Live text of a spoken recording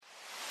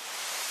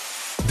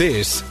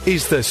This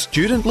is the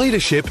Student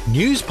Leadership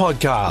News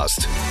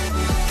Podcast.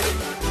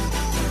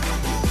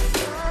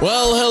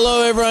 Well,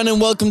 hello everyone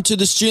and welcome to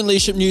the Student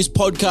Leadership News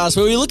Podcast,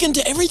 where we look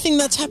into everything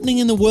that's happening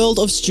in the world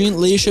of student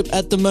leadership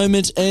at the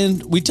moment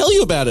and we tell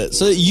you about it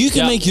so that you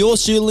can make your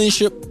student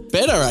leadership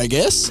better, I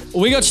guess.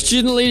 We got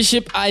student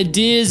leadership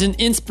ideas and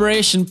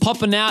inspiration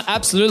popping out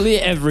absolutely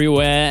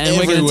everywhere. And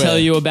we're going to tell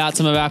you about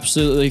some of our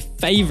absolute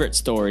favorite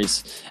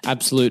stories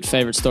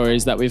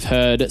that we've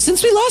heard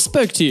since we last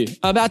spoke to you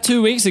about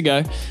 2 weeks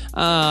ago.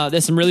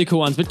 There's some really cool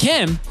ones. But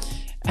Cam,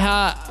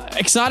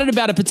 excited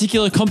about a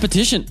particular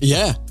competition.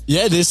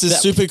 Yeah, this is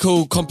super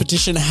cool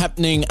competition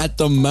happening at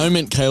the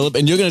moment, Caleb,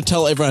 and you're going to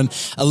tell everyone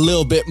a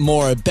little bit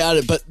more about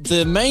it. But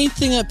the main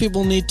thing that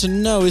people need to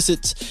know is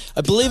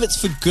I believe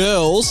it's for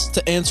girls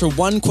to answer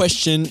one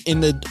question in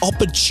the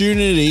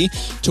opportunity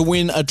to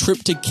win a trip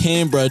to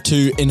Canberra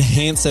to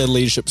enhance their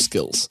leadership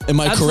skills. Am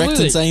I correct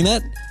in saying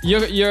that?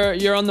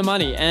 You're on the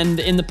money. And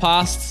in the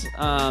past,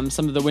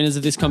 some of the winners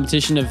of this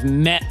competition have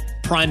met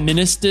prime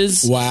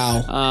ministers.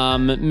 Wow.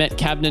 Met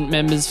cabinet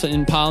members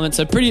in parliament.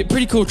 So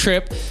pretty cool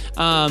trip.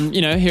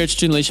 Here at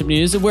Student Leadership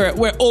News,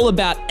 we're all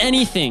about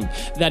anything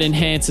that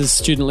enhances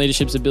student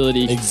leadership's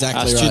ability.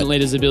 Exactly student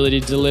leaders'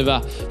 ability to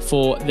deliver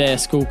for their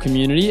school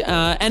community.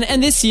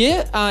 And this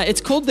year,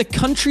 it's called the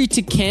Country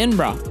to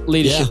Canberra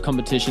Leadership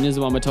Competition is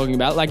the one we're talking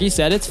about. Like you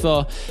said, it's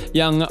for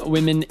young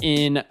women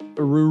in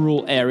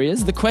rural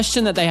areas. The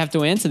question that they have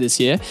to answer this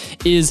year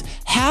is,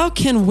 how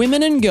can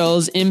women and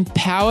girls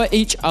empower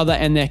each other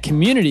and their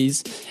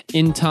communities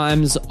in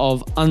times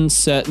of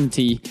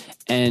uncertainty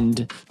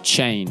and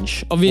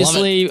change?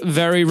 Obviously,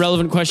 very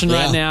relevant question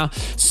right now.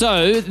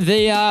 So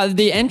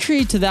the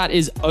entry to that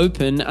is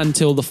open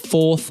until the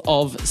 4th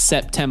of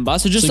September.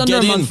 So just under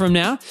a month from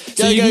now.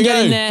 So you can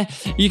get in there.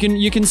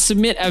 You can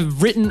submit a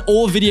written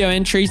or video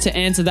entry to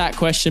answer that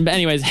question. But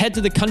anyways, head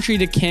to the Country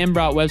to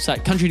Canberra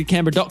website,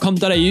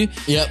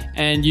 countrytocanberra.com.au,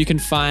 and you can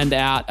find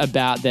out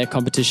about their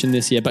competition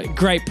this year. But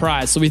great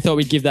prize. So we thought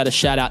we'd give that a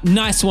shout out.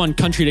 Nice one,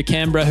 Country to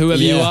Canberra,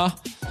 whoever you are.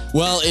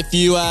 Well, if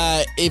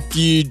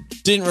you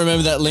didn't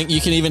remember that link, you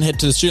can even head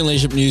to the Student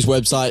Leadership News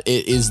website.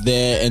 It is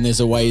there, and there's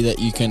a way that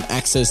you can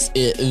access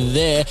it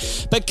there.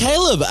 But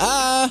Caleb,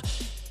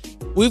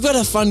 we've got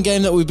a fun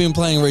game that we've been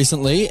playing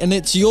recently, and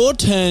it's your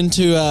turn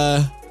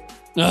to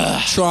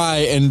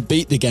try and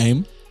beat the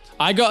game.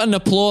 I got an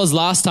applause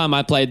last time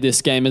I played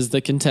this game as the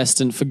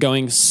contestant for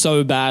going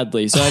so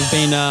badly. So I've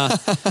been,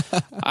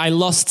 I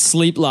lost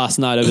sleep last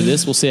night over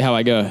this. We'll see how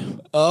I go.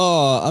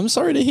 Oh, I'm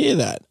sorry to hear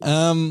that.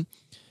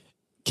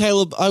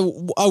 Caleb, I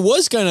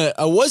was gonna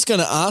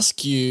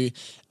ask you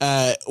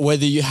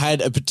whether you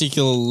had a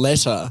particular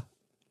letter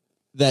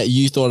that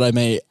you thought I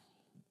may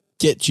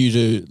get you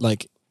to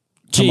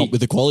come up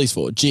with the qualities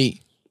for.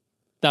 G.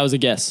 That was a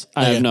guess.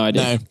 I have no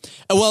idea.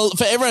 No. Well,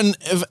 for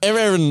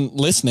everyone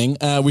listening,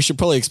 we should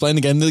probably explain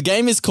the game. The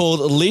game is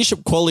called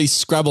Leadership Quality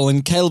Scrabble.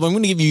 And Caleb, I'm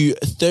going to give you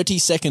 30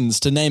 seconds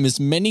to name as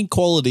many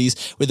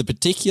qualities with a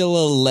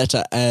particular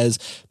letter as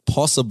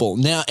possible.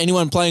 Now,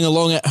 anyone playing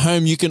along at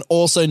home, you can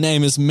also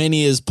name as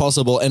many as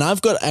possible. And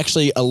I've got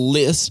actually a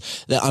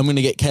list that I'm going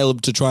to get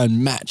Caleb to try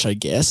and match, I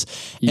guess.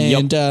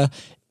 And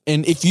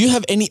if you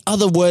have any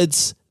other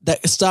words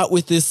that start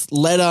with this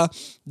letter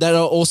that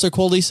are also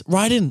qualities,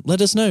 write in. Let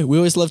us know. We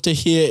always love to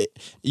hear,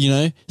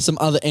 some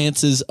other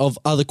answers of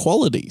other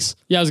qualities.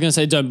 Yeah, I was going to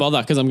say don't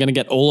bother because I'm going to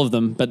get all of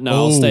them, but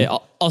no,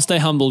 I'll stay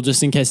humble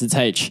just in case it's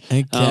H.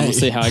 Okay. We'll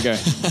see how I go.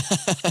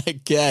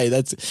 Okay,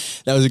 that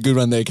was a good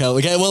one there,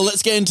 Caleb. Okay, well,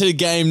 let's get into the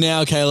game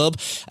now, Caleb.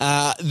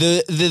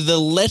 The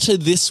letter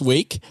this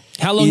week.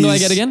 How long do I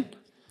get again?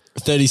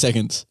 30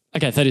 seconds.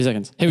 Okay, 30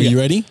 seconds. Here we go. Are you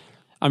ready?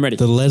 I'm ready.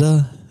 The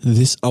letter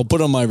I'll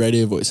put on my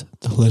radio voice.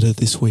 The letter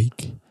this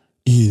week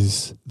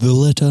is the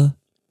letter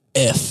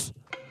F.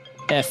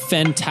 F,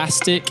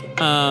 fantastic.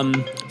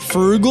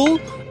 Frugal.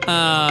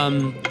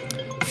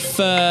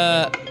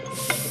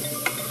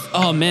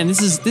 Oh man,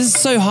 this is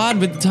so hard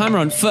with the timer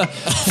on.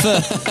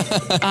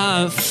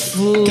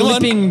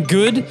 Flipping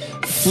good.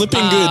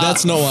 Flipping good.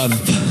 That's not one.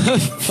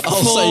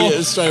 I'll say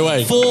it straight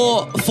away.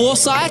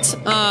 Foresight.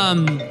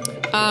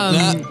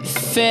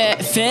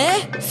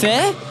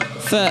 Fair.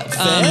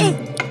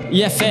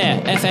 Yeah,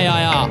 fair.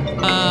 F-A-I-R.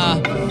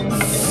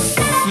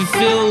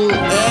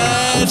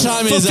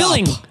 Time is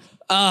fulfilling. up.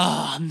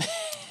 Oh, man.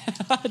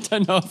 I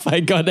don't know if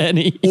I got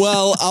any.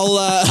 Well,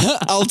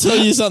 I'll tell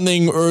you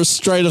something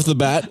straight off the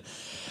bat.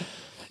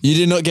 You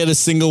did not get a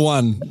single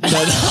one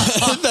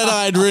that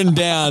I had written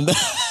down.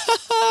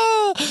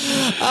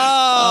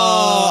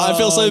 I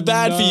feel so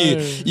bad for you.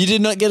 You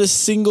did not get a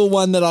single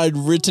one that I'd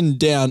written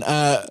down.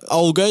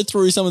 I'll go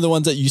through some of the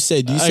ones that you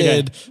said. You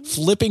said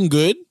flipping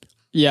good.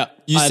 Yeah.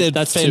 You said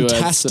that's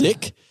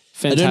fantastic.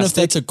 Fantastic. I don't know if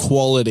that's a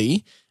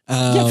quality.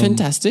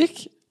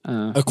 Fantastic.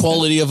 A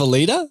quality of a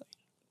leader?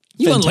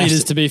 You want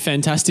leaders to be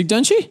fantastic,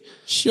 don't you?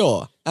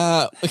 Sure.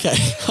 Okay.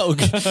 I'll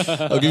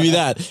give you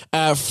that.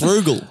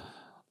 Frugal.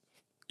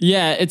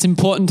 Yeah, it's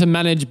important to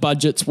manage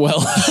budgets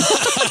well.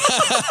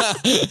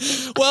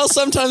 Well,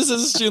 sometimes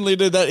as a student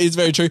leader, that is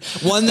very true.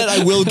 One that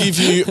I will give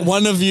you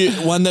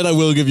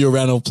a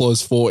round of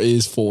applause for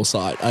is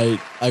foresight.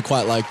 I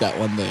quite like that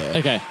one there.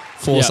 Okay.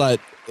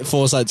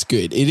 Foresight's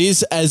good. It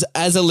is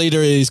as a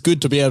leader, it is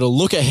good to be able to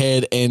look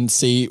ahead and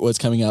see what's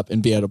coming up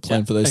and be able to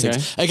plan for those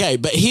things. Okay,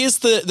 but here's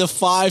the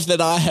 5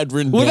 that I had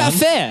written What down. about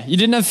fair? You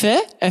didn't have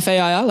fair?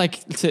 FAIR?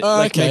 Like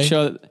to make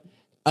sure.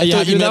 I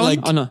thought you meant like.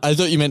 Oh, no. I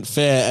thought you meant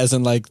fair, as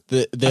in like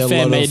they're A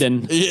fair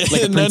maiden, like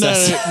a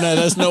princess. No,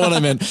 that's not what I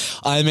meant.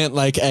 I meant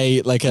like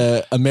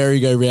a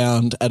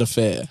merry-go-round at a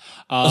fair.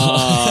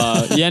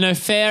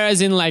 Fair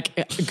as in like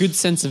a good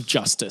sense of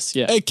justice.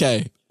 Yeah.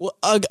 Okay, well,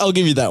 I'll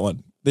give you that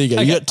one. There you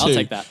go. Okay, You got 2. I'll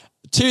take that.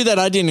 2 that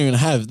I didn't even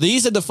have.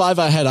 These are the 5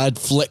 I had. I had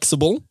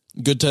flexible.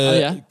 Good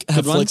to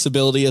have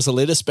flexibility as a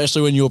leader,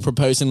 especially when you're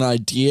proposing an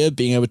idea,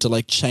 being able to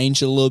like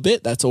change it a little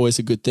bit. That's always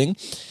a good thing.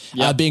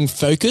 Yep. Being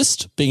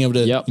focused, being able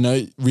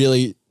to,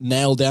 really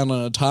nail down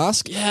on a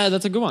task. Yeah,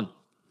 that's a good one.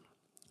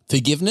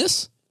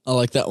 Forgiveness. I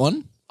like that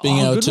one. Being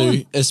able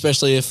to,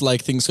 especially if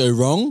like things go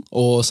wrong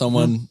or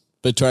someone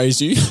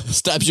betrays you,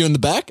 stabs you in the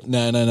back.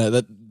 No.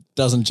 That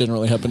doesn't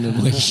generally happen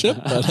in leadership,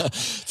 but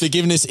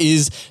forgiveness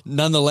is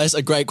nonetheless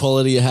a great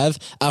quality to have.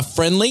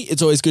 Friendly.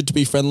 It's always good to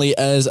be friendly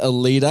as a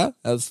leader.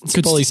 That's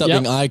probably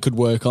something I could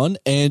work on.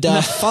 And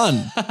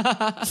fun.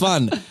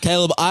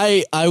 Caleb,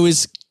 I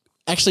was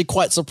actually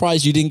quite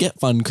surprised you didn't get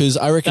fun, because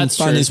I reckon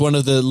fun is one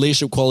of the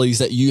leadership qualities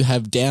that you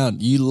have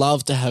down. You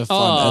love to have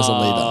fun as a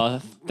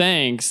leader.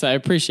 Thanks. I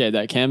appreciate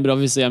that, Cam, but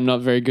obviously I'm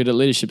not very good at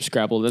Leadership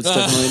Scrabble. That's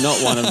definitely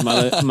not one of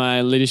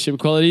my leadership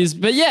qualities.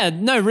 But yeah,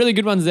 no, really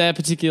good ones there,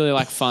 particularly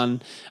like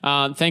fun.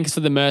 Thanks for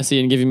the mercy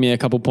and giving me a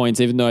couple points,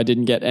 even though I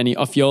didn't get any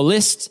off your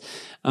list.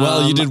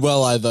 Well, you did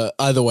well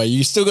either way.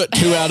 You still got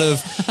 2 out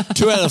of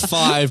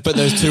 5, but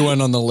those 2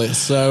 weren't on the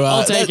list. So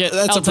I'll take it.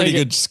 That's a pretty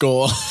good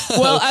score.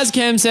 Well, as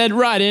Cam said,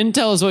 write in.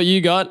 Tell us what you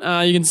got.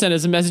 You can send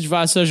us a message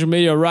via social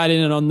media or write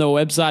in and on the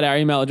website. Our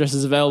email address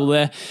is available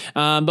there.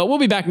 But we'll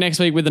be back next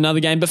week with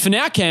another game. But for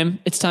now, Cam,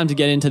 it's time to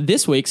get into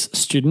this week's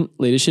student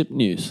leadership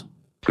news.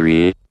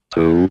 3,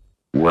 2,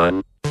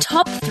 1.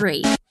 Top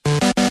 3.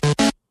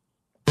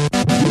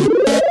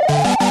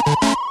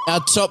 Our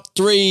top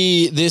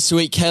 3 this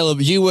week,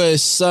 Caleb, you were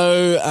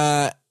so,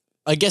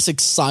 I guess,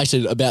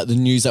 excited about the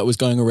news that was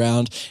going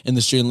around in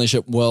the student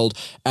leadership world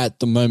at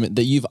the moment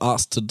that you've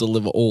asked to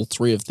deliver all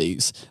 3 of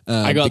these.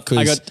 I got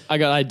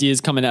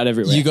ideas coming out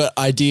everywhere. You got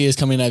ideas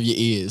coming out of your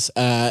ears.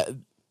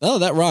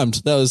 That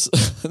rhymed. That was.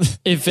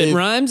 If it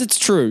rhymes, it's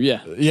true.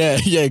 Yeah.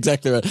 Yeah,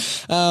 exactly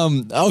right.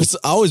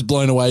 I was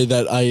blown away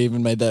that I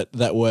even made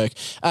that work.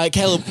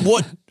 Caleb,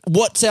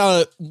 what's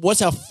our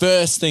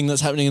first thing that's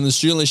happening in the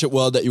student leadership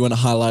world that you want to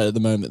highlight at the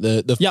moment?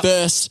 The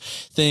first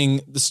thing,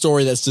 the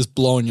story that's just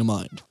blowing your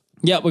mind.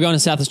 Yeah, we're going to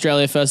South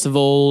Australia first of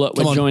all.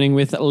 We're joining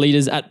with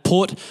leaders at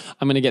Port.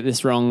 I'm going to get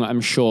this wrong,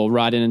 I'm sure.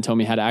 Write in and tell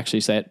me how to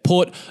actually say it.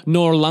 Port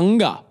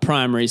Noarlunga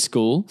Primary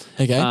School.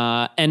 Okay.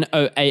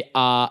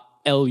 Noarlunga,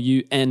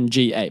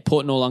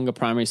 Port Noarlunga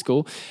Primary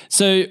School.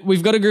 So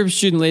we've got a group of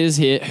student leaders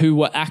here who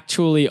were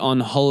actually on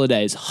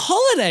holidays.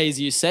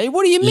 Holidays, you say?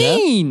 What do you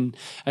mean?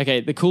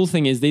 Okay, the cool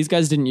thing is these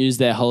guys didn't use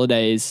their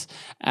holidays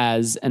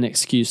as an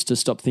excuse to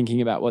stop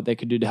thinking about what they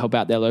could do to help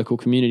out their local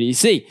community.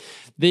 See,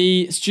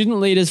 the student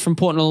leaders from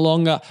Port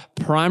Noarlunga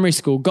Primary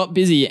School got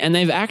busy, and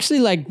they've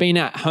actually been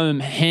at home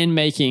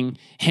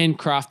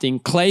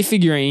handcrafting clay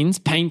figurines,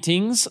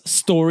 paintings,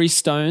 story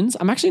stones.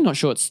 I'm actually not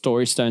sure what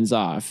story stones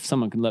are. If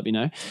someone can let me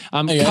know.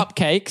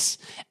 Cupcakes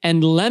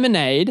and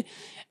lemonade.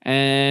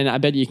 And I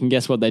bet you can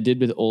guess what they did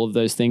with all of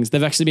those things.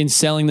 They've actually been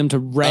selling them to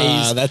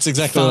raise that's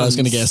exactly funds. What I was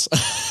going to guess.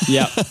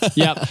 Yeah.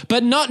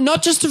 But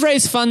not just to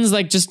raise funds,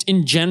 just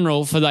in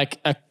general for a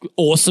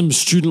awesome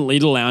student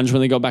leader lounge when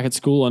they got back at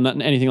school or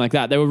not anything like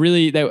that. They were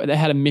really, they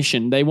had a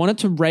mission. They wanted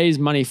to raise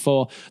money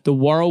for the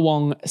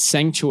Warrawong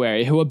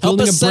Sanctuary, who are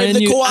building a brand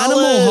new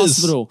animal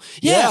hospital.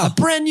 Yeah, a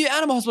brand new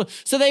animal hospital.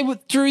 So they were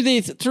through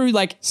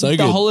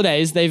the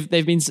holidays, they've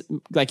been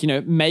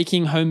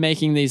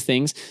homemaking these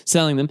things,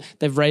 selling them.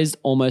 They've raised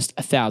almost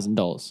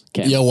 $1,000.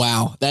 Yeah,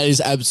 wow. That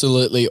is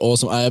absolutely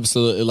awesome. I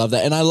absolutely love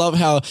that. And I love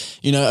how,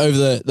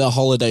 over the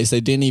holidays,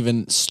 they didn't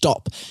even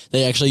stop.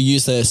 They actually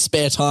used their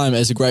spare time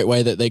as a great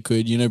way that they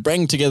could,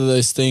 bring together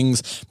those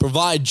things,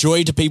 provide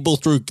joy to people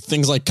through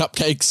things like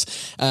cupcakes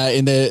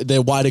in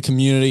their wider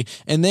community,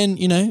 and then,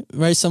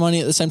 raise some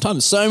money at the same time.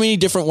 So many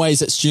different ways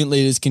that student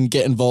leaders can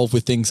get involved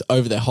with things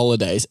over their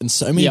holidays, and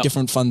so many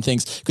different fun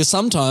things. Because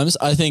sometimes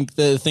I think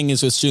the thing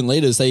is with student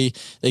leaders, they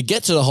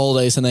get to the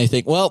holidays and they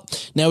think, well,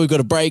 now we've got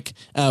a break,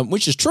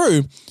 which is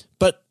true,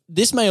 but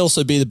this may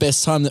also be the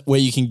best time where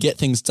you can get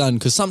things done,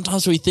 because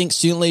sometimes we think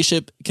student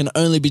leadership can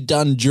only be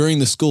done during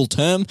the school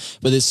term,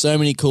 but there's so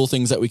many cool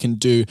things that we can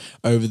do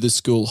over the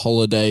school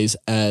holidays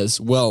as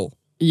well.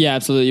 Yeah,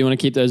 absolutely. You want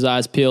to keep those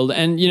eyes peeled.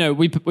 And, you know,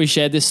 we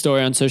shared this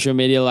story on social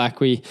media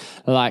like we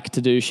like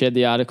to do, shared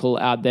the article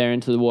out there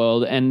into the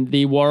world. And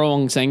the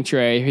Warrawong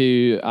Sanctuary,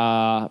 who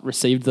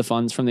received the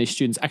funds from these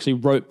students, actually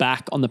wrote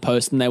back on the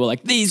post and they were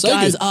like, these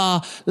guys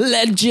are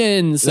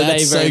legends. So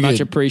they very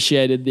much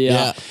appreciated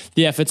the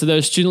efforts of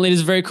those student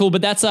leaders. Very cool.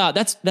 But that's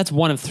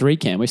one of three,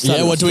 Cam. What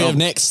do we have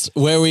next?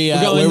 Where are we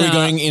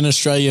going in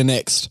Australia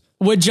next?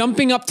 We're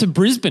jumping up to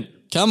Brisbane.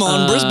 Come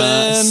on,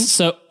 Brisbane.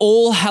 So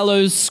All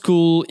Hallows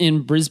School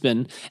in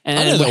Brisbane.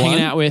 And we're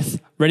hanging out with,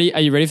 are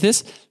you ready for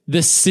this?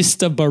 The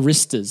Sister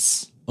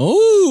Baristas.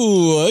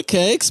 Oh,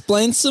 okay.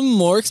 Explain some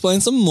more.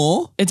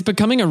 It's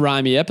becoming a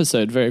rhymey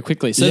episode very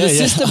quickly. So the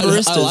Sister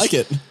Baristas. I like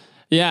it.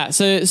 Yeah,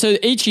 so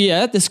each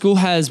year the school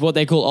has what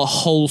they call a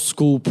whole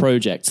school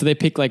project. So they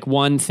pick like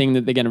one thing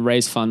that they're going to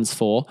raise funds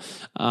for,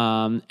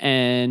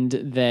 and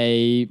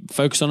they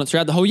focus on it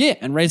throughout the whole year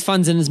and raise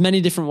funds in as many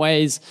different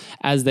ways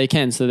as they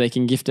can, so they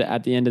can gift it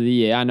at the end of the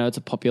year. I know it's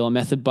a popular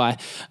method by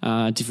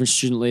different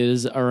student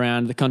leaders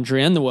around the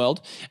country and the world.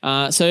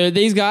 So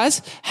these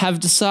guys have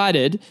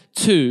decided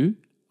to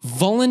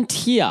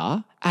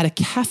volunteer at a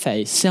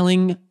cafe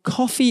selling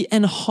coffee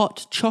and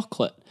hot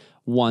chocolate.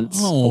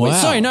 Once a week.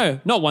 Sorry,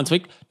 no, not once a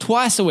week,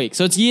 twice a week.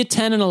 So it's year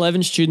 10 and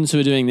 11 students who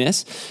are doing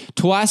this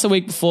twice a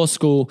week before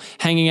school,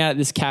 hanging out at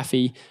this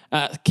cafe,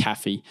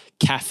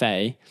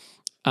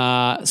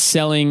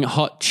 selling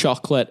hot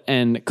chocolate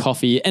and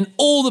coffee, and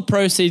all the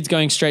proceeds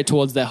going straight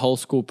towards their whole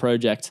school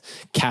project.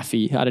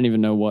 Cafe. I don't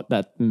even know what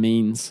that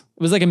means.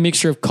 It was like a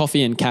mixture of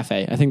coffee and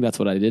cafe. I think that's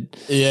what I did.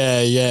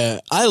 Yeah.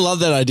 I love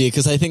that idea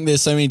because I think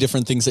there's so many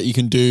different things that you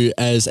can do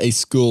as a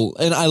school.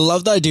 And I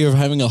love the idea of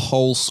having a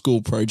whole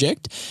school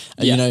project.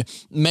 You know,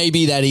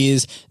 maybe that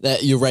is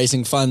that you're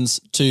raising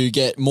funds to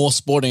get more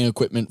sporting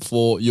equipment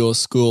for your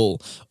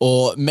school.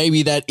 Or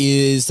maybe that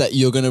is that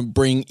you're going to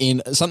bring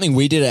in something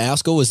we did at our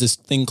school was this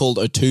thing called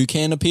a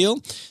toucan appeal.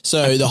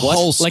 So the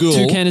whole school.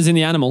 Like toucan is in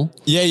the animal?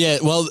 Yeah.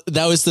 Well,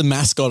 that was the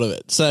mascot of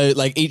it. So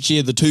like each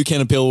year the toucan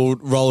appeal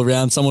would roll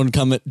around, someone would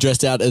come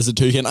dressed out as a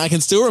toucan. I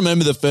can still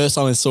remember the first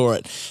time I saw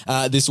it.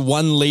 This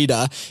one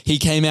leader, he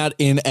came out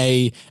in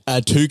a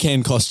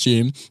toucan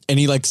costume and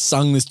he like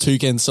sung this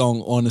toucan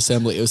song on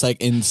assembly. It was like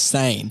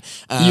insane.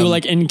 You were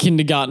like in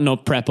kindergarten or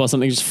prep or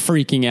something, just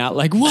freaking out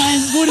like,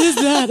 what is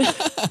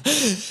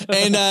that?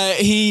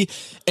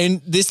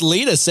 And this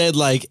leader said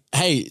like,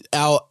 hey,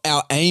 our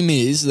aim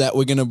is that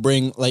we're going to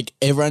bring like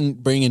everyone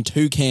bring in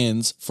 2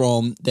 cans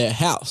from their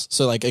house.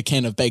 So like a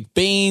can of baked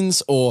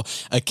beans or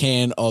a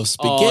can of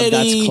spaghetti.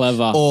 That's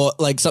clever. Or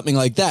like something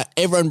like that.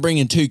 Everyone bring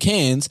in 2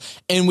 cans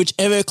and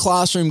whichever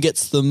classroom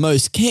gets the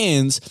most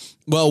cans,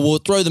 well, we'll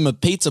throw them a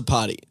pizza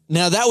party.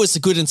 Now, that was a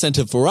good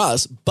incentive for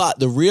us, but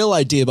the real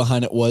idea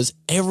behind it was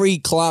every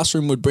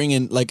classroom would bring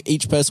in, like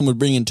each person would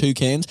bring in 2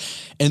 cans,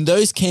 and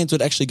those cans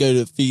would actually go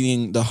to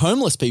feeding the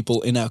homeless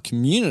people in our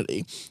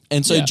community.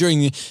 And so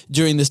during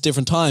this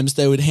different times,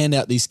 they would hand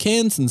out these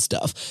cans and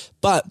stuff.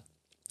 But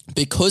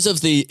because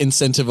of the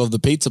incentive of the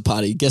pizza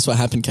party, guess what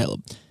happened,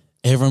 Caleb?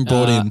 Everyone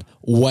brought in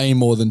way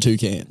more than 2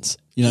 cans.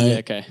 You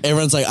know,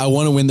 everyone's like, I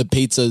want to win the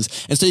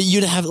pizzas. And so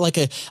you'd have like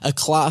a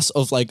class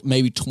of like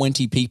maybe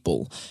 20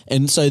 people.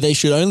 And so they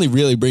should only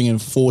really bring in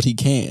 40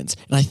 cans.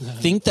 And I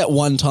think that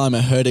one time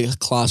I heard a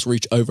class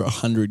reach over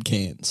 100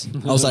 cans.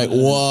 I was like,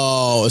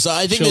 whoa. So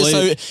I think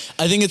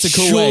I think it's a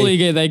cool way.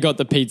 Surely they got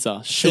the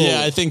pizza. Sure.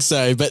 Yeah, I think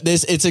so. But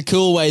it's a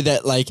cool way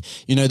that like,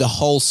 you know, the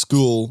whole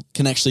school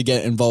can actually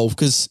get involved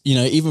because, you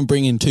know, even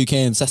bringing 2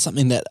 cans, that's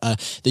something that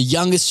the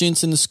youngest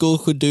students in the school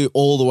could do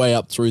all the way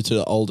up through to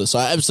the oldest. So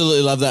I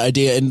absolutely love that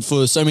idea. And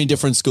for so many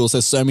different schools,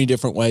 there's so many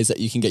different ways that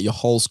you can get your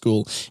whole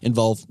school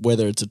involved,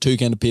 whether it's a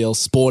toucan appeal,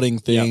 sporting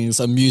things,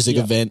 a music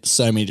event,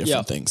 so many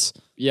different things.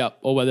 Yep.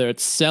 Or whether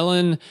it's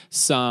selling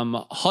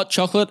some hot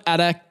chocolate at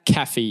a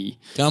cafe.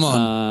 Come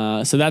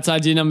on. So that's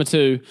idea number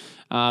 2.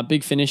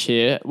 Big finish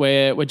here.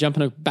 We're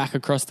jumping back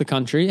across the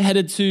country,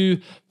 headed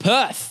to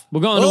Perth. We're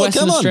going to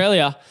Western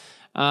Australia.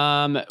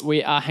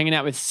 We are hanging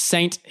out with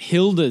St.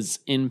 Hilda's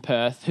in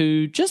Perth,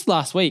 who just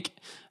last week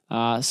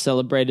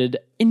celebrated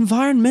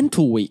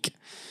Environmental Week.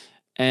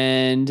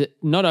 And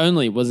not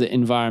only was it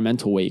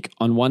Environmental Week,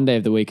 on one day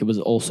of the week, it was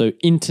also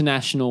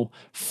International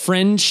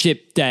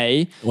Friendship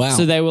Day. Wow.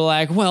 So they were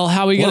like, well,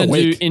 how are we going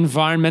to do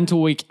Environmental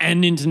Week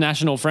and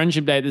International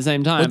Friendship Day at the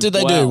same time? What did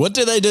they do?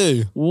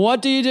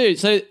 What do you do?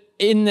 So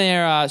in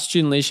their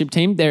student leadership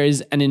team, there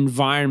is an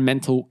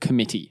environmental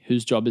committee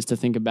whose job is to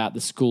think about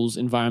the school's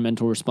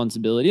environmental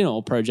responsibility and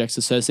all projects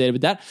associated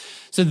with that.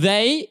 So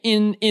they,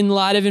 in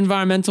light of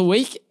Environmental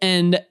Week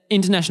and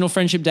International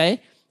Friendship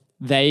Day,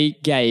 they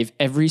gave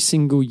every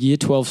single Year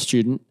 12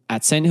 student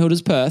at St.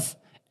 Hilda's Perth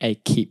a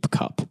keep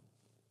cup.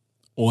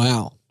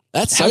 Wow.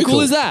 That's so How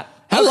cool is that?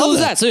 How cool is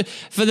that? So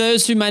for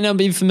those who may not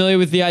be familiar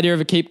with the idea of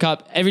a keep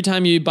cup, every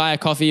time you buy a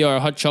coffee or a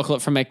hot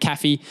chocolate from a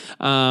cafe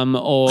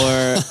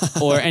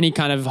or any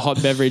kind of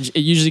hot beverage,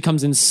 it usually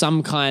comes in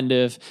some kind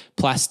of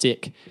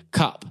plastic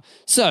cup.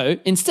 So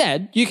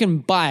instead, you can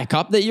buy a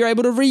cup that you're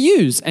able to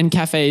reuse, and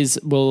cafes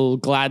will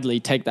gladly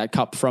take that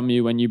cup from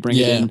you when you bring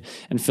it in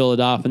and fill it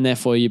up, and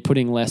therefore you're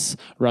putting less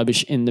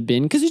rubbish in the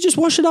bin because you just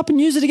wash it up and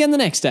use it again the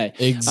next day.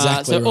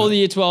 Exactly. So all the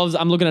Year 12s,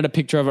 I'm looking at a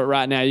picture of it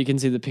right now. You can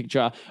see the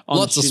picture on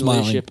Lots the of Student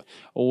smiling. Leadership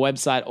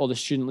website or the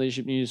Student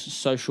Leadership News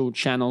social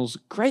channels.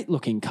 Great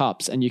looking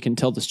cups, and you can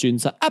tell the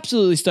students are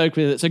absolutely stoked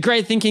with it. So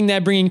great thinking.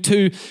 They're bringing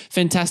two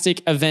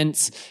fantastic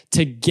events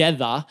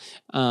together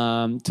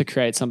to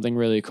create something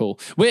really cool.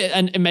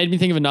 And it made me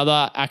think of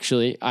another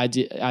actually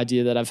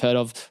idea that I've heard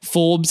of.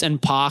 Forbes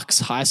and Parks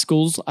high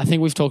schools. I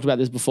think we've talked about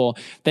this before.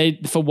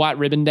 For White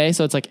Ribbon Day,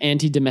 so it's like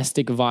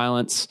anti-domestic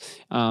violence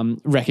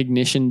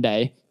recognition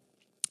day.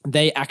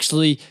 They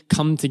actually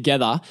come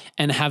together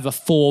and have a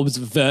Forbes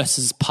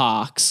versus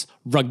Parks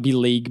rugby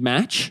league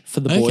match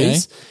for the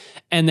boys.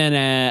 And then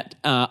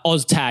at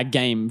OzTag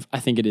game, I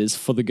think it is,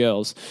 for the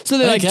girls. So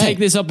they take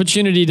this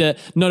opportunity to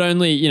not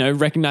only,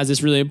 recognize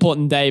this really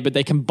important day, but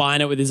they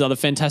combine it with this other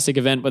fantastic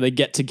event where they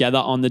get together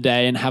on the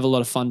day and have a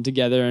lot of fun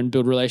together and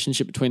build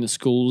relationship between the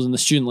schools, and the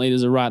student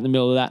leaders are right in the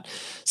middle of that.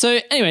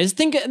 So anyways,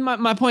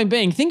 my point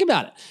being, think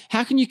about it.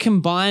 How can you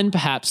combine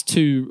perhaps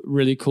two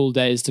really cool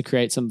days to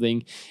create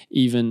something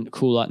even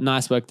cooler?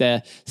 Nice work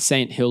there,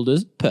 St.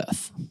 Hilda's,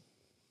 Perth.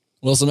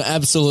 Well, some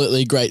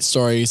absolutely great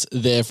stories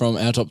there from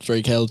our top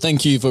three, Caleb.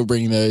 Thank you for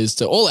bringing those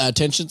to all our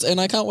attentions,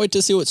 and I can't wait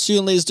to see what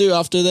student leaders do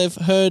after they've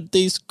heard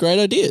these great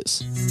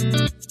ideas.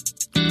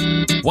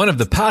 One of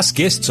the past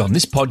guests on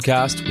this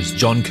podcast was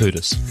John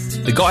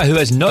Koutis, the guy who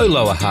has no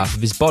lower half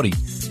of his body,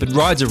 but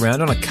rides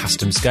around on a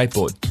custom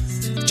skateboard.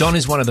 John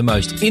is one of the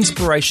most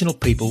inspirational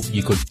people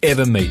you could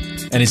ever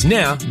meet, and is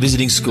now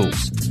visiting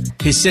schools.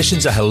 His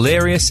sessions are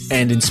hilarious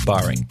and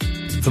inspiring.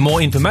 For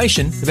more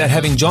information about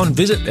having John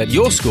visit at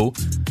your school,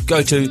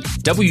 go to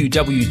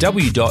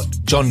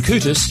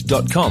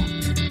www.johnkoutis.com.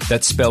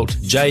 That's spelt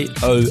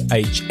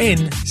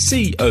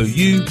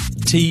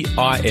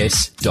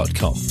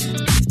JOHNCOUTIS.com.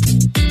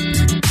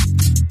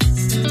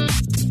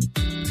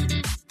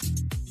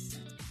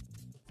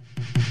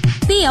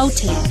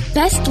 BLT,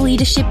 Best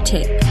Leadership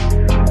Tip.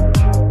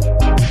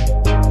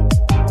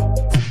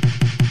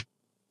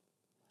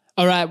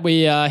 All right,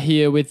 we are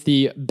here with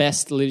the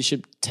best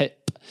leadership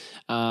tip,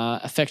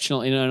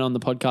 affectionately known on the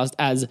podcast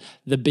as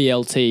the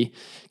BLT.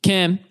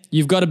 Cam,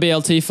 you've got a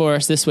BLT for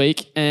us this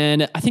week,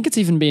 and I think it's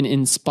even been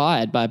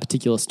inspired by a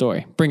particular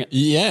story. Bring it.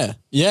 Yeah.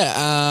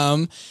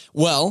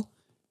 Well,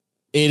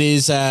 it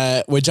is,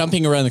 we're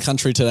jumping around the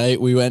country today.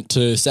 We went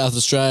to South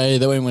Australia,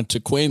 then we went to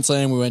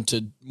Queensland, we went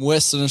to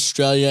Western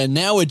Australia, and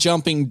now we're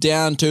jumping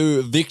down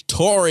to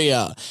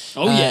Victoria.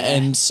 Oh, yeah.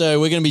 And so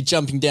we're going to be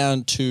jumping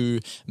down to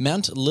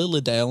Mount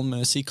Lilydale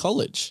Mercy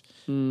College.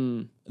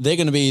 They're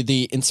going to be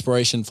the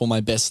inspiration for my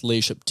best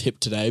leadership tip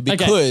today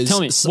because... Okay, tell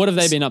me, what have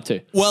they been up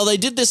to? Well, they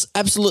did this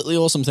absolutely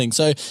awesome thing.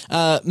 So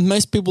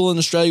most people in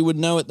Australia would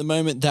know at the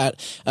moment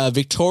that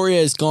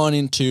Victoria has gone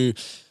into...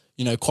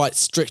 quite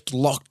strict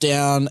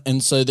lockdown.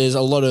 And so there's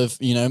a lot of,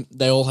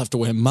 they all have to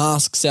wear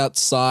masks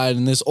outside,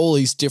 and there's all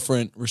these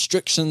different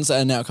restrictions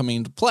that are now coming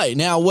into play.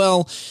 Now,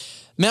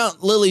 Mount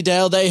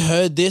Lilydale, they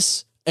heard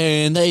this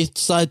and they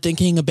started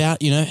thinking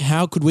about,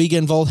 how could we get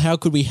involved? How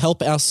could we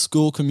help our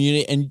school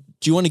community? And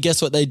do you want to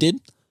guess what they did?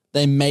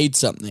 They made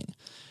something.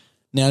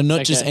 Now,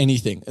 not just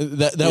anything.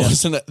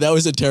 That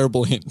was a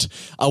terrible hint.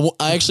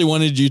 I actually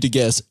wanted you to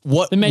guess.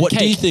 What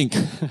do you think?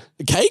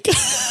 Cake?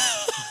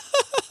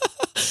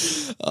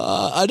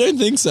 I don't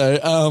think so.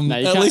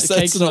 At least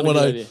that's not what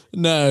I...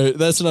 No,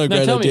 that's not a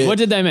great idea. Tell me, what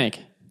did they make?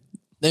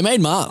 They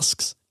made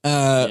masks,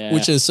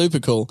 which is super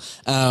cool.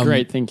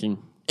 Great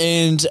thinking.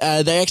 And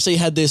they actually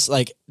had this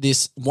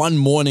one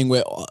morning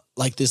where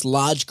this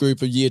large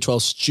group of Year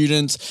 12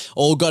 students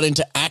all got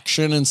into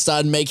action and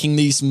started making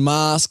these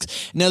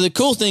masks. Now, the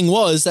cool thing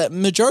was that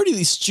majority of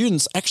these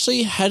students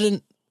actually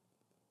hadn't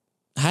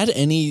had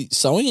any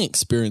sewing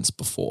experience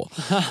before.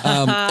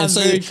 And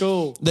so very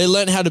cool. They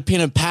learned how to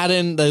pin a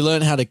pattern, they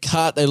learned how to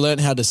cut, they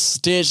learned how to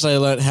stitch, they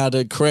learned how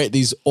to create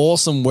these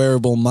awesome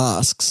wearable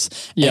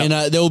masks. Yep. And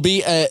there will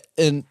be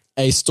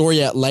a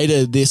story out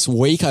later this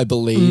week, I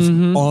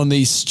believe, on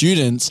these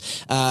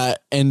students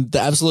and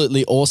the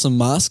absolutely awesome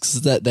masks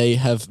that they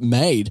have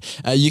made.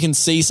 You can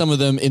see some of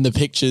them in the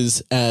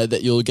pictures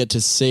that you'll get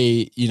to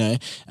see,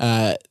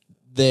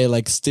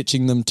 they're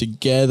stitching them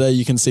together.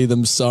 You can see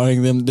them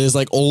sewing them. There's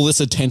all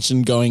this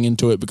attention going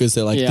into it because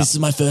they're this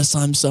is my first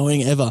time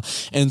sewing ever.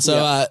 And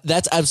so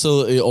that's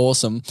absolutely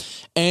awesome.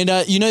 And,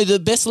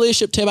 the best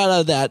leadership tip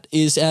out of that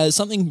is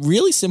something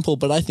really simple,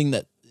 but I think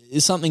that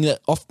is something that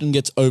often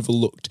gets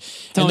overlooked.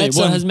 Tell me,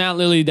 what has Mount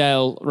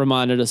Lilydale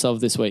reminded us of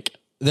this week?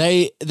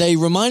 They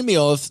remind me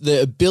of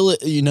the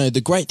ability, the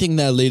great thing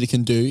that a leader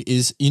can do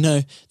is,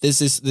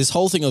 there's this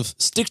whole thing of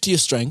stick to your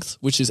strength,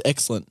 which is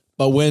excellent.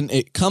 but when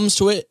it comes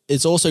to it,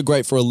 it's also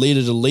great for a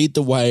leader to lead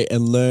the way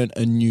and learn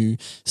a new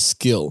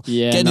skill.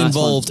 Yeah, Get nice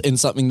involved in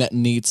something that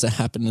needs to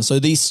happen. And so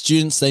these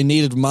students, they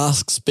needed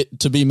masks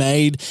to be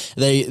made.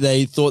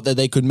 They thought that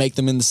they could make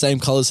them in the same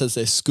colors as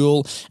their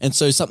school. And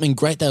so something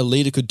great that a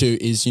leader could do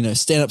is,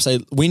 stand up, say,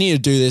 we need to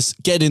do this,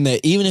 get in there,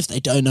 even if they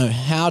don't know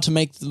how to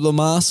make the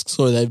masks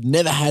or they've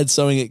never had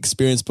sewing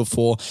experience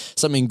before.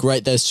 Something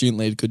great that a student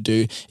leader could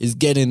do is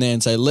get in there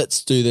and say,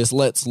 let's do this,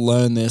 let's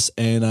learn this,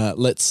 and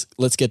let's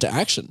get to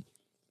action.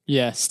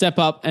 Yeah, step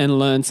up and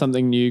learn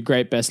something new.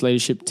 Great best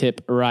leadership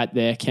tip right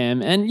there,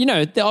 Cam. And,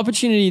 the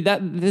opportunity that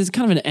there's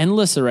kind of an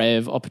endless array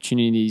of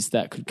opportunities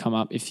that could come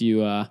up if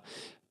you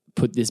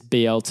put this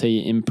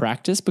BLT in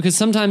practice, because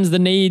sometimes the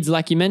needs,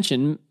 like you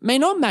mentioned, may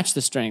not match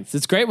the strengths.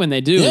 It's great when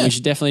they do, and we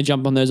should definitely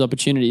jump on those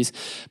opportunities,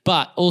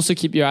 but also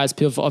keep your eyes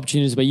peeled for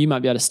opportunities where you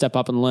might be able to step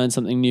up and learn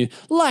something new,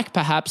 like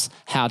perhaps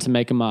how to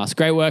make a mask.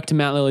 Great work to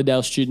Mount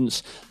Lilydale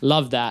students.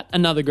 Love that.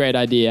 Another great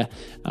idea.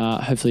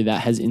 Hopefully that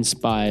has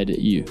inspired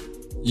you.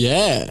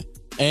 Yeah.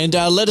 And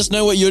let us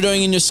know what you're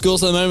doing in your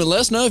schools at the moment. Let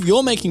us know if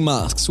you're making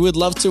masks. We'd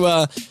love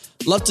to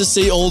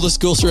see all the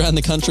schools around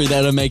the country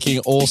that are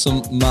making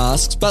awesome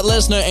masks. But let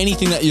us know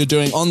anything that you're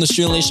doing. On the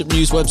Student Leadership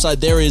News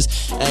website, there is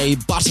a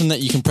button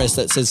that you can press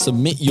that says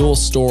submit your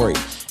story.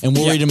 And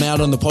we'll read them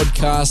out on the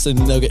podcast and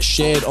they'll get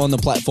shared on the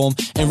platform.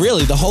 And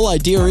really, the whole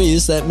idea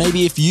is that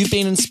maybe if you've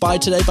been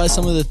inspired today by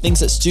some of the things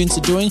that students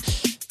are doing,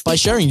 by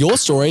sharing your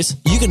stories,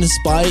 you can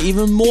inspire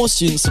even more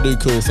students to do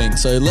cool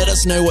things. So let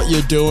us know what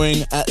you're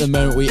doing at the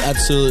moment. We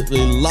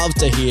absolutely love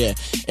to hear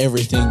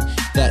everything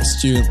that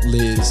student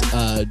leaders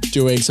are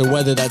doing. So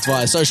whether that's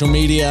via social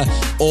media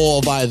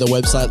or via the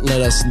website,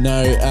 let us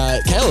know.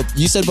 Caleb,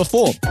 you said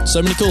before,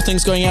 so many cool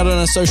things going out on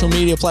our social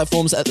media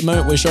platforms at the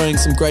moment. We're showing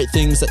some great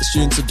things that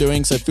students are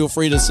doing. So feel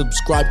free to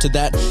subscribe to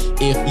that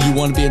if you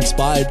want to be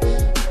inspired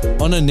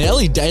on a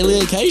nearly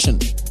daily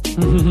occasion.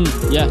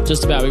 Yeah,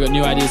 just about. We've got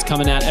new ideas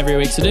coming out every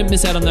week, so don't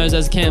miss out on those.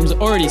 As Cam's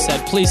already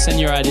said, please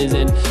send your ideas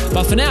in.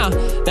 But for now,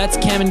 that's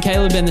Cam and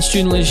Caleb and the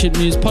Student Leadership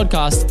News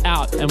podcast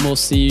out, and we'll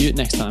see you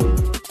next time.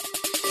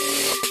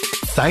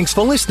 Thanks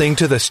for listening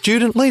to the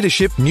Student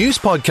Leadership News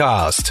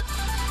podcast.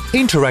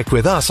 Interact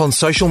with us on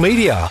social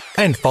media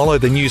and follow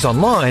the news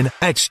online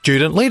at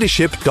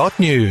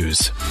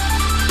studentleadership.news.